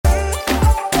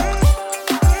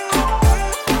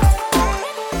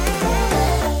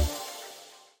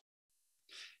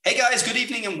Hey guys, good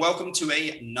evening and welcome to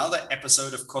another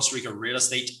episode of Costa Rica Real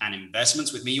Estate and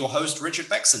Investments with me, your host, Richard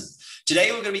Beckson.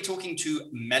 Today, we're going to be talking to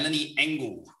Melanie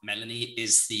Engel. Melanie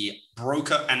is the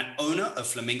broker and owner of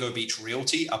Flamingo Beach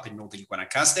Realty up in northern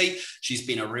Guanacaste. She's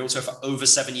been a realtor for over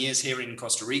 7 years here in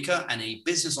Costa Rica and a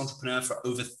business entrepreneur for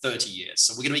over 30 years.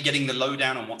 So we're going to be getting the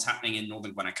lowdown on what's happening in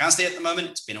northern Guanacaste at the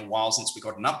moment. It's been a while since we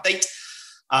got an update.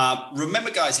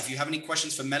 Remember, guys, if you have any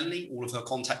questions for Melanie, all of her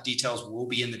contact details will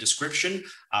be in the description.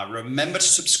 Remember to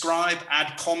subscribe,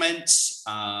 add comments,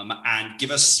 and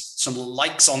give us some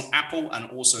likes on Apple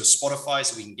and also Spotify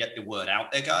so we can get the word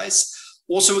out there, guys.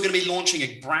 Also, we're going to be launching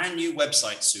a brand new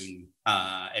website soon,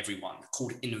 everyone,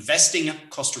 called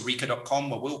investingcostarica.com,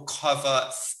 where we'll cover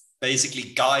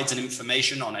basically guides and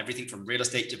information on everything from real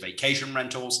estate to vacation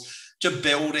rentals, to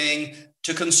building,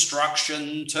 to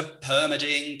construction, to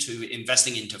permitting, to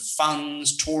investing into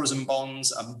funds, tourism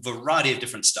bonds, a variety of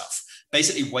different stuff.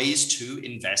 Basically ways to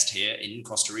invest here in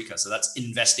Costa Rica. So that's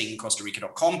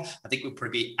investingcostarica.com. I think we'll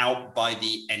probably be out by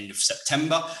the end of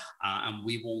September, and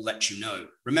we will let you know.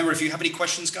 Remember, if you have any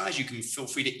questions, guys, you can feel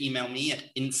free to email me at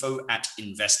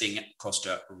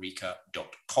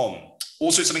info@investingcostarica.com.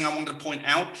 Also, something I wanted to point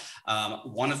out,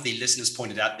 one of the listeners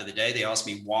pointed out the other day, they asked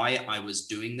me why I was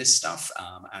doing this stuff.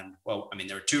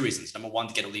 There are two reasons. Number one,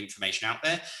 to get all the information out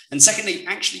there. And secondly,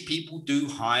 actually, people do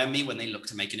hire me when they look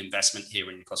to make an investment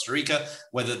here in Costa Rica,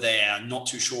 whether they're not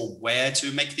too sure where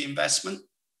to make the investment.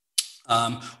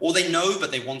 Or they know, but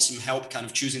they want some help kind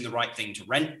of choosing the right thing to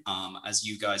rent. As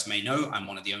you guys may know, I'm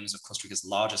one of the owners of Costa Rica's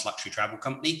largest luxury travel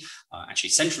company,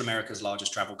 actually Central America's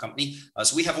largest travel company.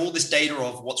 So we have all this data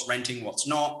of what's renting, what's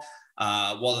not,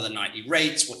 what are the nightly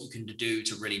rates, what you can do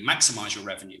to really maximize your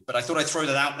revenue. But I thought I'd throw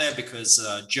that out there because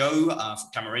Joe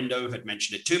from Tamarindo had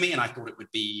mentioned it to me, and I thought it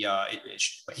would be,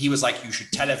 he was like, you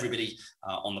should tell everybody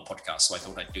on the podcast. So I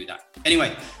thought I'd do that.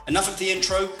 Anyway, enough of the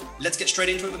intro. Let's get straight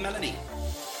into it with Melanie.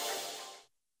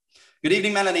 Good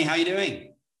evening, Melanie. How are you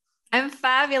doing? I'm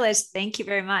fabulous. Thank you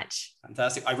very much.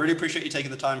 Fantastic. I really appreciate you taking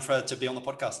the time to be on the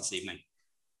podcast this evening.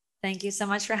 Thank you so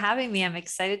much for having me. I'm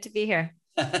excited to be here.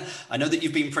 I know that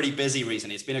you've been pretty busy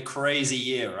recently. It's been a crazy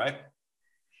year, right?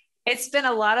 It's been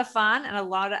a lot of fun and a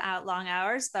lot of long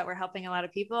hours, but we're helping a lot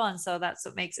of people. And so that's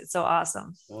what makes it so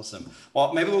awesome. Awesome.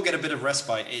 Well, maybe we'll get a bit of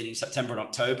respite in September and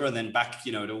October, and then back,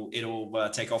 it'll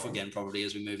take off again probably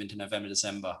as we move into November,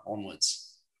 December onwards.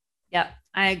 Yeah,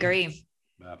 I agree.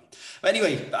 But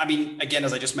anyway, again,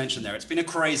 as I just mentioned there, it's been a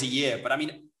crazy year, but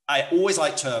I always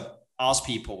like to ask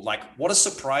people, what has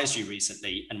surprised you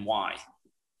recently and why?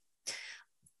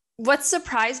 What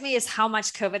surprised me is how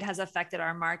much COVID has affected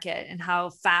our market and how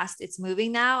fast it's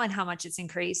moving now and how much it's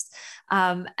increased.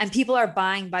 And people are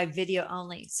buying by video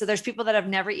only. So there's people that have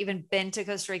never even been to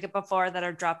Costa Rica before that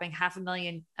are dropping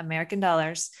 $500,000 American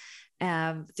dollars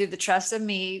through the trust of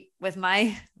me with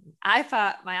my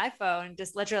iPhone,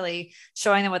 just literally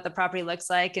showing them what the property looks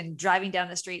like and driving down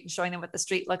the street and showing them what the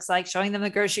street looks like, showing them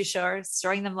the grocery store,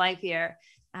 showing them life here.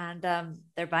 And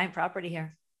they're buying property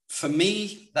here. For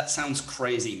me, that sounds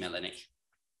crazy, Melanie.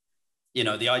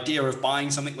 The idea of buying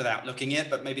something without looking at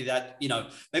it, but maybe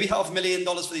maybe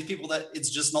 $500,000 for these people that it's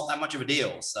just not that much of a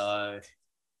deal. So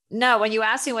no, when you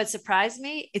ask me what surprised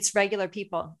me, it's regular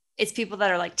people. It's people that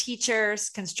are like teachers,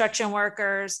 construction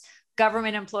workers,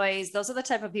 government employees. Those are the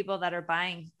type of people that are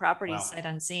buying properties sight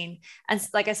unseen. And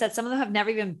like I said, some of them have never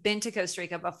even been to Costa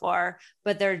Rica before,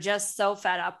 but they're just so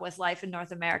fed up with life in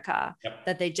North America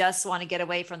that they just want to get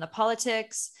away from the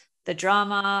politics, the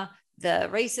drama, the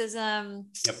racism,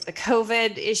 the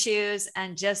COVID issues,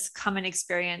 and just come and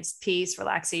experience peace,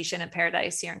 relaxation, and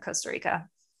paradise here in Costa Rica.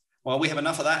 Well, we have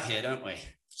enough of that here, don't we?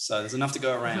 So there's enough to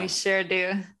go around. We sure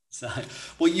do. So,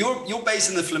 well, you're based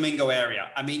in the Flamingo area.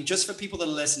 Just for people that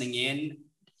are listening in,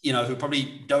 who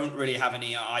probably don't really have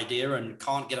any idea and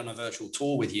can't get on a virtual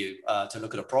tour with you to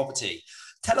look at a property.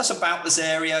 Tell us about this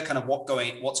area, kind of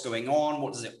what's going on,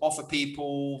 what does it offer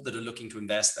people that are looking to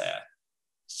invest there?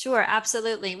 Sure,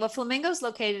 absolutely. Well, Flamingo is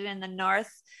located in the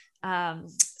north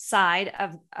side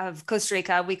of Costa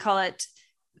Rica. We call it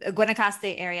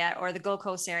Guanacaste area or the Gold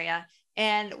Coast area.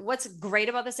 And what's great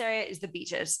about this area is the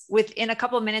beaches. Within a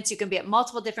couple of minutes, you can be at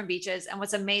multiple different beaches. And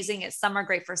what's amazing is some are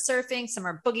great for surfing, some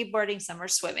are boogie boarding, some are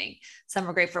swimming, some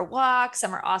are great for walks,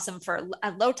 some are awesome for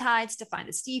low tides to find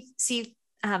the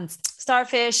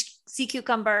starfish, sea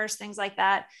cucumbers, things like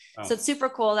that. Oh. So it's super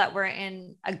cool that we're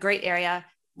in a great area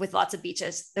with lots of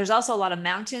beaches. There's also a lot of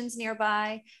mountains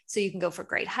nearby, so you can go for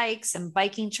great hikes and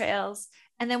biking trails.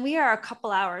 And then we are a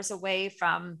couple hours away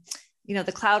from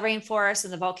the cloud rainforest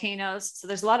and the volcanoes. So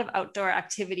there's a lot of outdoor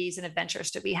activities and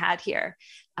adventures to be had here.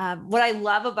 What I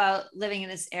love about living in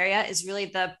this area is really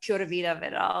the pura vida of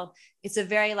it all. It's a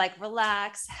very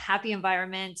relaxed, happy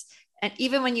environment. And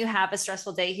even when you have a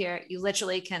stressful day here, you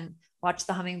literally can watch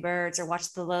the hummingbirds or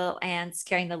watch the little ants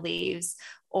carrying the leaves,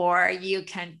 or you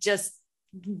can just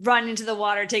run into the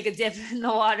water, take a dip in the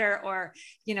water, or,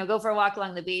 go for a walk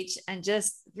along the beach and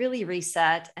just really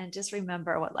reset and just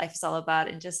remember what life is all about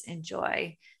and just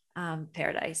enjoy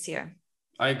paradise here.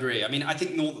 I agree. I mean, I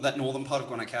think that northern part of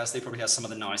Guanacaste probably has some of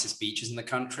the nicest beaches in the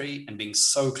country, and being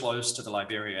so close to the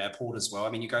Liberia airport as well. I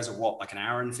mean, you guys are what, an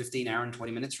hour and 15, hour and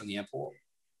 20 minutes from the airport?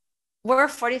 We're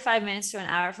 45 minutes to an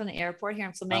hour from the airport here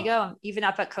in Flamingo. Oh. Even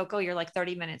up at Coco, you're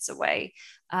 30 minutes away.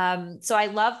 So I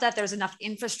love that there's enough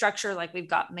infrastructure. We've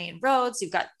got main roads,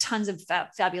 you've got tons of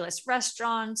fabulous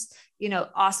restaurants,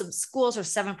 awesome schools, or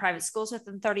 7 private schools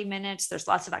within 30 minutes. There's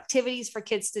lots of activities for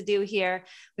kids to do here.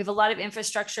 We have a lot of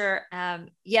infrastructure.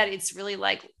 Yet it's really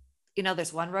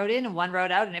there's one road in and one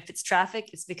road out. And if it's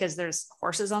traffic, it's because there's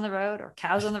horses on the road or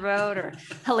cows on the road or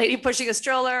a lady pushing a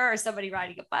stroller or somebody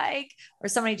riding a bike or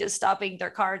somebody just stopping their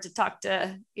car to talk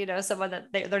to, someone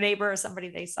that their neighbor or somebody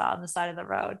they saw on the side of the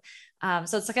road.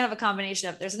 So it's kind of a combination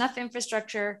of there's enough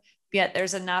infrastructure, yet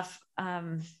there's enough,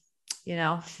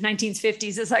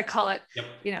 1950s, as I call it,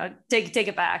 yep. Take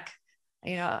it back,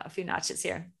 a few notches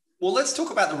here. Well, let's talk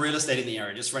about the real estate in the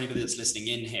area, just for anybody that's listening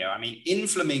in here. I mean, in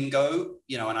Flamingo,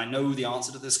 and I know the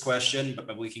answer to this question,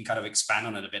 but we can kind of expand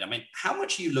on it a bit. I mean, how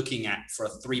much are you looking at for a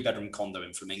 3-bedroom condo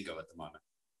in Flamingo at the moment?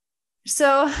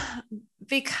 So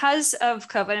because of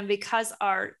COVID and because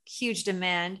our huge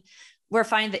demand, we're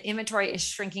finding the inventory is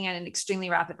shrinking at an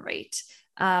extremely rapid rate.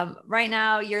 Right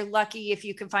now, you're lucky if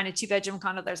you can find a 2-bedroom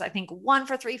condo. There's, I think, one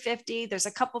for $350. There's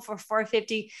a couple for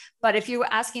 $450. But if you're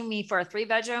asking me for a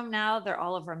 3-bedroom now, they're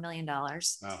all over $1 million.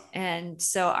 Wow. And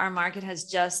so our market has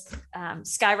just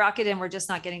skyrocketed, and we're just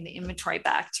not getting the inventory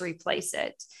back to replace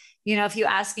it. If you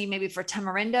ask me maybe for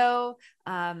Tamarindo,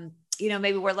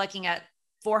 maybe we're looking at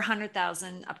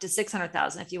 $400,000 up to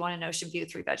 $600,000 if you want an ocean view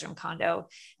 3-bedroom condo.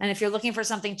 And if you're looking for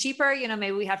something cheaper,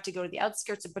 maybe we have to go to the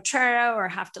outskirts of Potrero or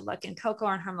have to look in Coco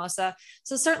or in Hermosa.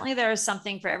 So certainly there is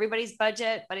something for everybody's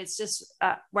budget, but it's just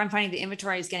where I'm finding the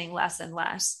inventory is getting less and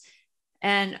less.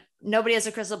 And nobody has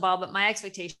a crystal ball, but my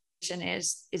expectation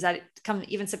is that come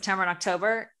even September and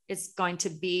October, it's going to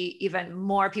be even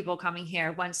more people coming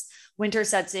here once winter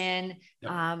sets in.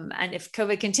 Yep. And if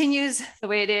COVID continues the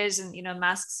way it is, and,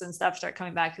 masks and stuff start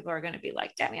coming back, people are going to be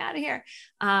like, get me out of here.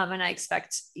 And I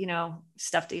expect,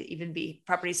 stuff to even be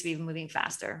properties to be even moving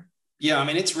faster. Yeah. I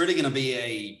mean, it's really going to be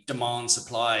a demand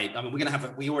supply. I mean,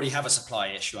 we already have a supply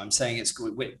issue. I'm saying it's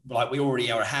we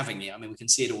already are having it. I mean, we can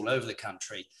see it all over the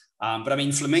country. But I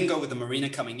mean, Flamingo with the marina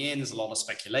coming in, there's a lot of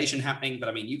speculation happening, but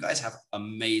I mean, you guys have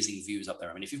amazing views up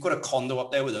there. I mean, if you've got a condo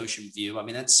up there with ocean view, I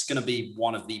mean, that's going to be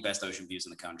one of the best ocean views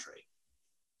in the country.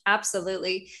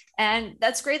 Absolutely. And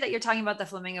that's great that you're talking about the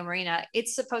Flamingo Marina.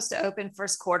 It's supposed to open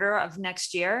first quarter of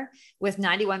next year with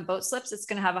 91 boat slips. It's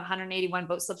going to have 181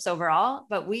 boat slips overall,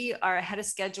 but we are ahead of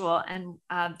schedule, and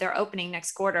they're opening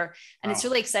next quarter. And It's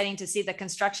really exciting to see the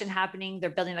construction happening. They're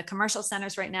building the commercial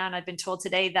centers right now. And I've been told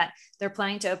today that they're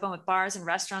planning to open with bars and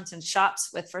restaurants and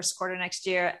shops with first quarter next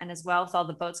year, and as well with all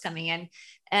the boats coming in.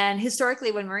 And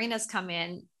historically, when marinas come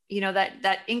in,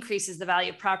 that increases the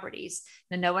value of properties.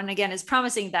 And no one, again, is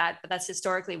promising that, but that's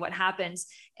historically what happens.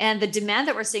 And the demand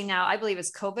that we're seeing now, I believe,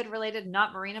 is COVID related,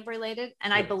 not marina related.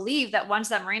 And I believe that once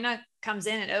that marina comes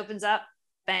in and opens up,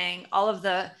 bang, all of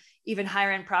the even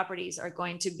higher end properties are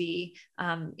going to be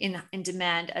in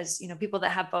demand, as, people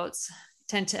that have boats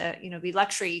tend to, be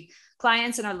luxury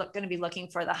clients and are going to be looking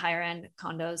for the higher end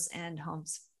condos and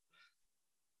homes.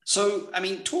 So, I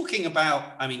mean, talking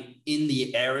about, in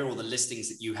the area or the listings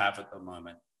that you have at the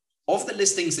moment, of the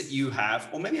listings that you have,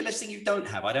 or maybe a listing you don't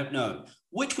have, I don't know,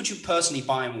 which would you personally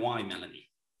buy and why, Melanie?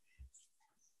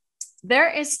 There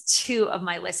is 2 of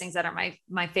my listings that are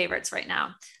my favorites right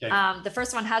now. Okay. The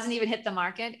first one hasn't even hit the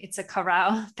market. It's a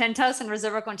Carrao penthouse in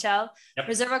Reserva Conchal. Yep.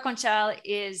 Reserva Conchal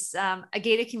is a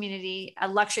gated community, a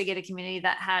luxury gated community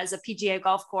that has a PGA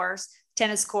golf course,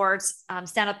 tennis courts,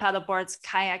 stand-up paddle boards,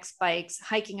 kayaks, bikes,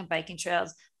 hiking and biking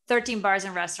trails, 13 bars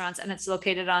and restaurants, and it's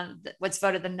located on what's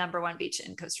voted the #1 beach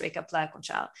in Costa Rica, Playa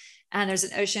Conchal. And there's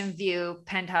an ocean view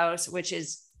penthouse, which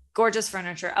is gorgeous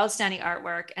furniture, outstanding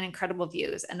artwork, and incredible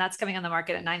views. And that's coming on the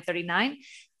market at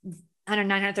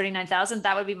 $939,000.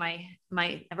 That would be my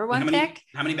 #1 pick.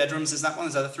 How many bedrooms is that one?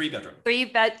 Is that a 3-bedroom?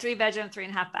 3-bedroom,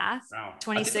 3.5 bath. Wow.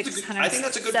 2,678 I think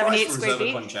that's a good price for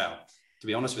Reserva Conchal, to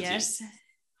be honest with you.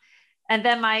 And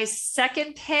then my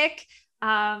second pick,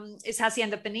 is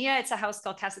Hacienda Pinilla. It's a house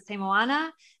called Casa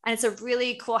Temoana, and it's a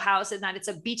really cool house in that it's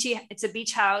a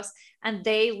beach house, and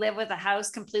they live with a house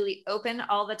completely open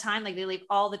all the time. Like they leave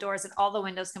all the doors and all the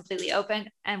windows completely open.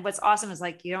 And what's awesome is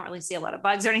like you don't really see a lot of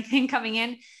bugs or anything coming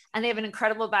in, and they have an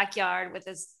incredible backyard with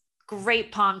this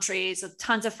great palm trees with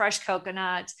tons of fresh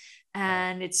coconut.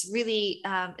 And it's really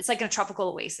it's like a tropical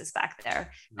oasis back there,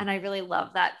 and I really love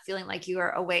that feeling like you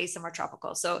are away somewhere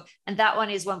tropical. So, and that one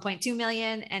is 1.2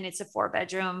 million, and it's a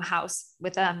 4-bedroom house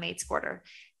with a maid's quarter,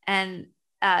 and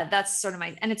that's sort of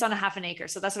and it's on a half an acre,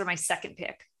 so that's sort of my second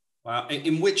pick. Wow.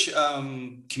 In which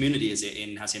community is it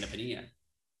in Hacienda Pinilla?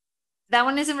 That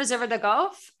one is in Reserva del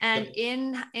Golf, and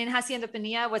in Hacienda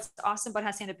Pinilla, what's awesome about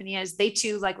Hacienda Pinilla is they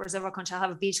too, like Reserva Conchal,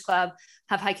 have a beach club,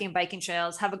 have hiking and biking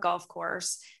trails, have a golf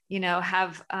course,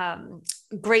 have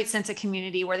great sense of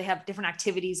community where they have different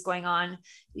activities going on,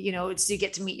 so you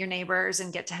get to meet your neighbors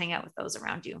and get to hang out with those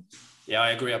around you. Yeah,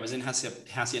 I agree. I was in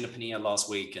Hacienda Pinilla last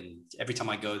week, and every time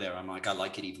I go there, I'm like, I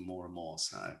like it even more and more.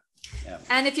 So, yeah.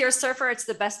 And if you're a surfer, it's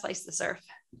the best place to surf.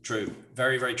 True.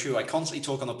 Very, very true. I constantly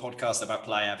talk on the podcast about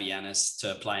Playa Avellanas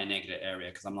to Playa Negra area,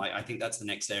 because I'm like, I think that's the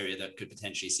next area that could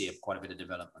potentially see quite a bit of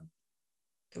development.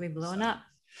 Could be blown up.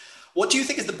 What do you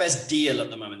think is the best deal at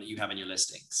the moment that you have in your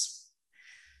listings?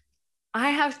 I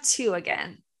have two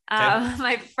again. Okay.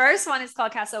 My first one is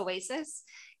called Casa Oasis.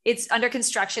 It's under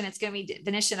construction. It's going to be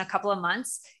finished in a couple of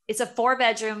months. It's a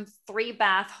 4-bedroom,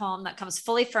 3-bath home that comes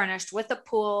fully furnished with a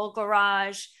pool,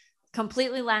 garage,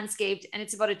 completely landscaped. And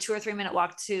it's about a 2 or 3 minute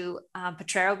walk to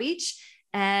Potrero Beach.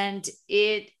 And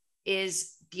it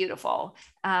is beautiful.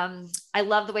 I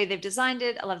love the way they've designed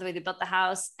it. I love the way they built the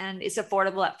house, and it's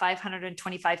affordable at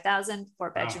 $525,000,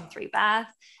 4-bedroom, 3-bath,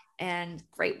 and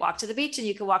great walk to the beach. And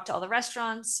you can walk to all the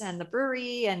restaurants and the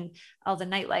brewery and all the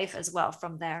nightlife as well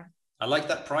from there. I like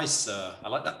that price. I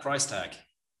like that price tag.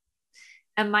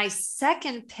 And my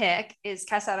second pick is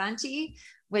Casa Ranchi,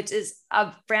 which is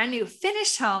a brand new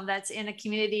finished home that's in a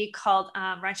community called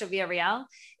Rancho Villarreal.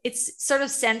 It's sort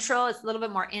of central. It's a little bit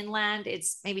more inland.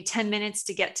 It's maybe 10 minutes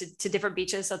to get to different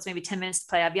beaches. So it's maybe 10 minutes to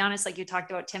Playa Avellanas, like you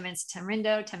talked about, 10 minutes to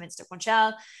Tamarindo, 10 minutes to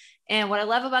Conchal. And what I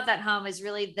love about that home is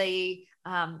really the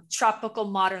tropical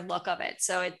modern look of it.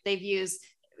 So they've used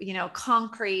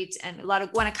concrete and a lot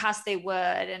of Guanacaste wood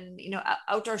and,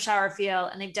 outdoor shower feel.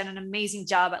 And they've done an amazing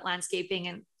job at landscaping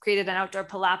and created an outdoor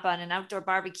palapa and an outdoor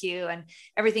barbecue, and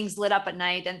everything's lit up at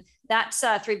night. And that's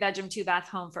a 3-bedroom, 2-bath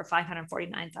home for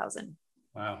 $549,000.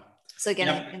 Wow. So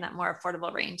again, in that more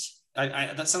affordable range.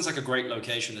 That sounds like a great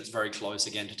location. That's very close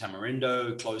again to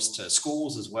Tamarindo, close to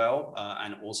schools as well,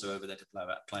 and also over there to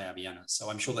Playa Avellanas. So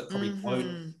I'm sure that probably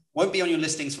won't be on your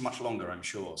listings for much longer, I'm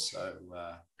sure. So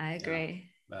I agree.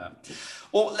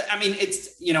 Well, I mean,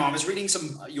 it's, I was reading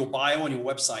your bio on your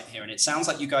website here, and it sounds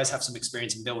like you guys have some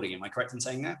experience in building. Am I correct in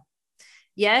saying that?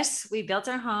 Yes, we built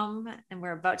our home and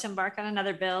we're about to embark on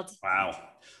another build. Wow.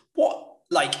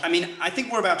 I think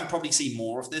we're about to probably see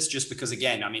more of this, just because,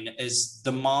 again, as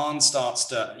demand starts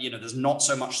to, there's not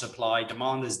so much supply,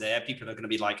 demand is there. People are going to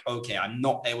be like, okay, I'm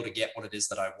not able to get what it is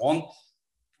that I want.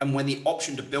 And when the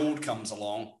option to build comes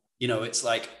along, it's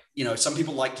like, some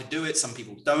people like to do it, some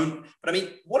people don't. But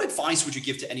what advice would you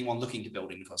give to anyone looking to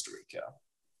build in Costa Rica?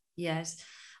 Yes,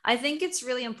 I think it's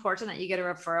really important that you get a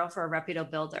referral for a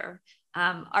reputable builder.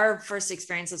 Our first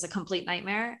experience was a complete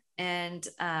nightmare. And,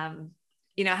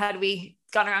 had we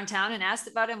gone around town and asked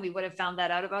about him, we would have found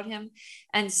that out about him.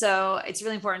 And so it's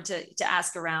really important to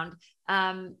ask around,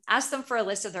 ask them for a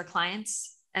list of their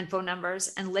clients and phone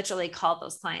numbers, and literally call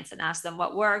those clients and ask them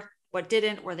what worked, what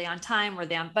didn't, were they on time, were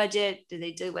they on budget, did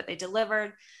they do what they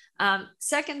delivered?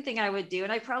 Second thing I would do,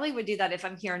 and I probably would do that if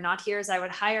I'm here or not here, is I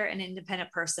would hire an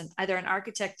independent person, either an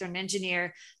architect or an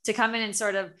engineer, to come in and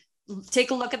sort of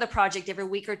take a look at the project every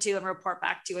week or two and report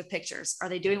back to you with pictures. Are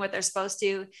they doing what they're supposed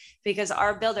to? Because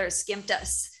our builders skimped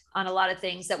us on a lot of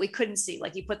things that we couldn't see.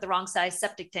 Like you put the wrong size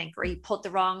septic tank, or you put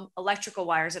the wrong electrical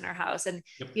wires in our house. And,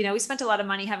 we spent a lot of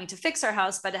money having to fix our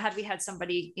house, but had we had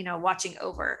somebody, watching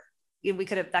over,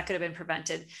 that could have been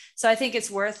prevented. So I think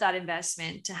it's worth that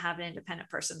investment to have an independent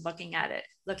person looking at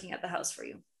the house for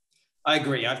you. I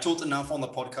agree. I've talked enough on the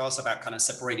podcast about kind of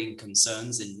separating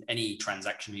concerns in any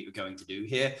transaction that you're going to do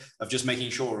here, of just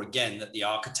making sure, again, that the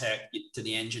architect to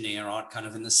the engineer aren't kind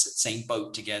of in the same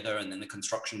boat together, and then the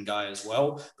construction guy as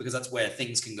well, because that's where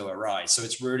things can go awry. So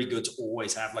it's really good to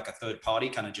always have like a third party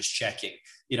kind of just checking,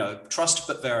 trust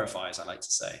but verify, as I like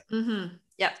to say. Mm-hmm.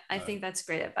 Yeah, I think that's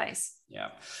great advice.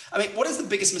 Yeah. What is the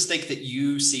biggest mistake that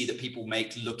you see that people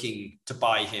make looking to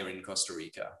buy here in Costa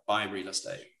Rica, buy real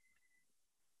estate?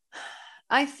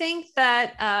 I think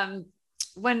that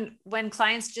when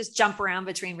clients just jump around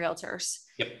between realtors,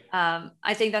 Yep.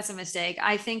 I think that's a mistake.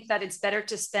 I think that it's better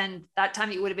to spend that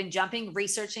time you would have been jumping,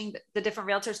 researching the different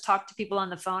realtors, talk to people on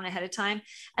the phone ahead of time,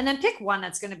 and then pick one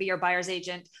that's going to be your buyer's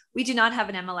agent. We do not have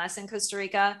an MLS in Costa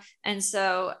Rica. And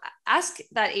so ask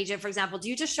that agent, for example, do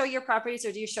you just show your properties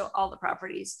or do you show all the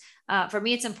properties? For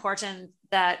me, it's important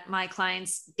that my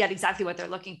clients get exactly what they're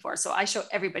looking for. So I show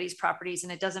everybody's properties,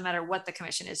 and it doesn't matter what the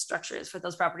commission structure is for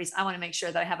those properties. I want to make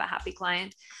sure that I have a happy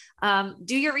client.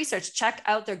 Do your research, check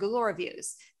out their Google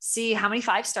reviews, see how many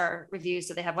 5-star reviews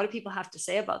do they have? What do people have to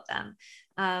say about them?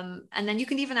 And then you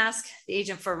can even ask the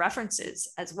agent for references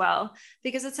as well,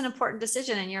 because it's an important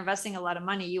decision and you're investing a lot of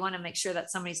money. You want to make sure that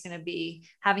somebody's going to be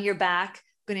having your back,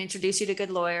 going to introduce you to good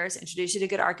lawyers, introduce you to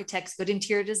good architects, good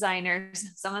interior designers,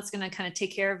 someone that's going to kind of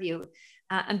take care of you.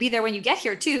 And be there when you get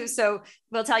here too. So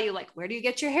we'll tell you, like, where do you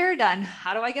get your hair done?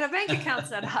 How do I get a bank account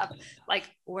set up? Like,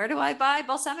 where do I buy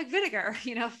balsamic vinegar,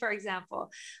 for example.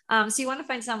 So you want to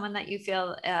find someone that you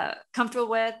feel comfortable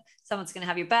with, someone that's going to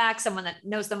have your back, someone that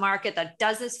knows the market, that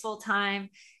does this full time.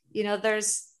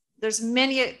 There's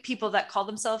many people that call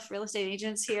themselves real estate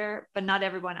agents here, but not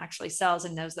everyone actually sells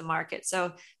and knows the market.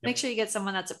 So make sure you get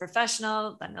someone that's a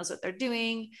professional, that knows what they're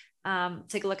doing.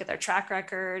 Take a look at their track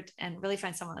record and really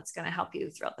find someone that's going to help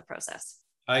you throughout the process.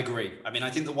 I agree. I mean,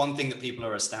 I think the one thing that people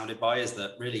are astounded by is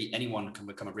that really anyone can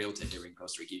become a realtor here in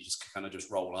Costa Rica. You just kind of just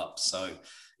roll up. So,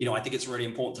 I think it's really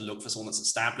important to look for someone that's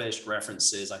established,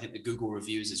 references. I think the Google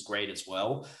reviews is great as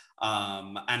well.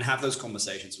 And have those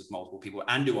conversations with multiple people,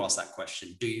 and do ask that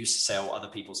question. Do you sell other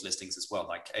people's listings as well?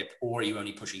 Or are you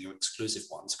only pushing your exclusive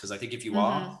ones? Because I think if you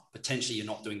are, potentially you're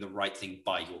not doing the right thing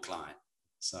by your client.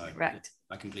 So correct.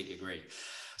 I completely agree.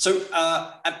 So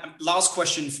last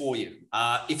question for you.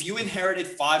 If you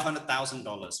inherited $500,000,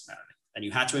 Melanie, and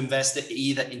you had to invest it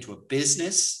either into a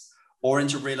business or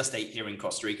into real estate here in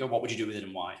Costa Rica, what would you do with it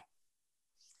and why?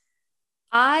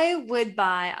 I would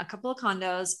buy a couple of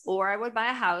condos, or I would buy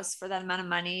a house for that amount of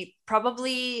money.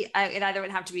 Probably it either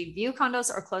would have to be view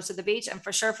condos or close to the beach. And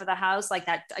for sure for the house, like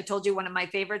that, I told you one of my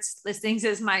favorite listings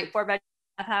is my 4-bedroom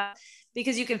house,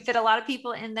 because you can fit a lot of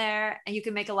people in there and you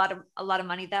can make a lot of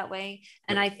money that way.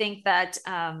 And I think that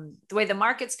the way the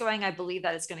market's going, I believe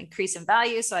that it's going to increase in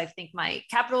value. So I think my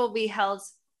capital will be held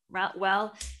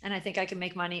well, and I think I can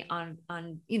make money on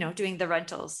doing the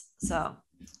rentals. So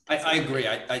I agree.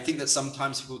 I think that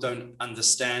sometimes people don't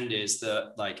understand is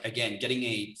that, like, again, getting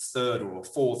a 3rd or a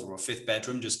 4th or a 5th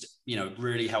bedroom just,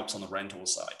 really helps on the rental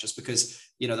side, just because,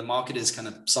 the market is kind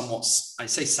of somewhat, I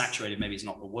say saturated, maybe it's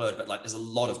not the word, but like there's a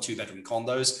lot of 2-bedroom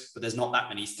condos, but there's not that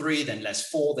many 3, then less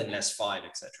 4, then less 5,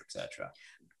 et cetera, et cetera.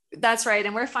 That's right.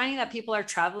 And we're finding that people are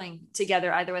traveling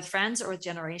together either with friends or with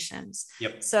generations.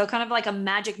 Yep. So kind of like a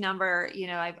magic number,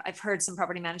 I've heard some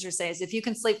property managers say is if you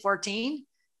can sleep 14,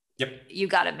 yep, you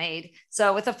got it made.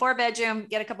 So with a 4-bedroom,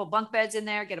 get a couple bunk beds in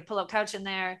there, get a pull-out couch in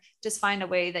there, just find a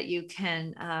way that you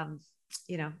can,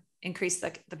 increase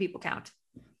the people count.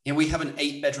 Yeah, we have an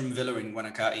 8-bedroom villa in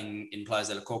Guanacaste in Playa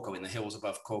del Coco, in the hills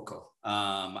above Coco.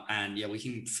 And yeah, we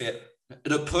can fit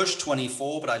at a push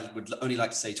 24, but I would only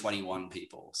like to say 21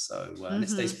 people. So and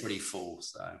it stays pretty full.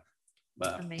 So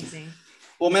amazing.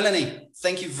 Well, Melanie,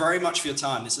 thank you very much for your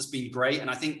time. This has been great. And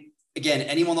I think, again,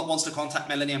 anyone that wants to contact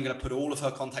Melanie, I'm going to put all of her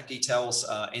contact details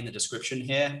in the description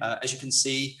here. As you can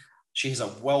see, she has a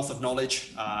wealth of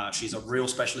knowledge. She's a real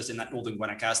specialist in that northern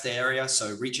Guanacaste area.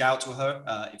 So reach out to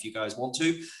her if you guys want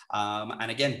to. And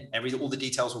again, all the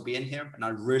details will be in here. And I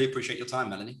really appreciate your time,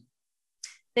 Melanie.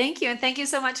 Thank you. And thank you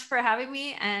so much for having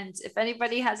me. And if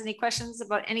anybody has any questions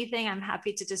about anything, I'm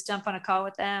happy to just jump on a call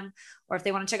with them. Or if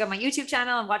they want to check out my YouTube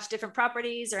channel and watch different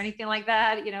properties or anything like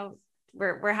that,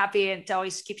 we're happy to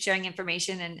always keep sharing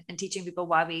information and teaching people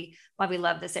why we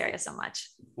love this area so much.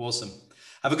 Awesome.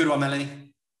 Have a good one, Melanie.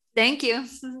 Thank you.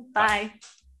 Bye.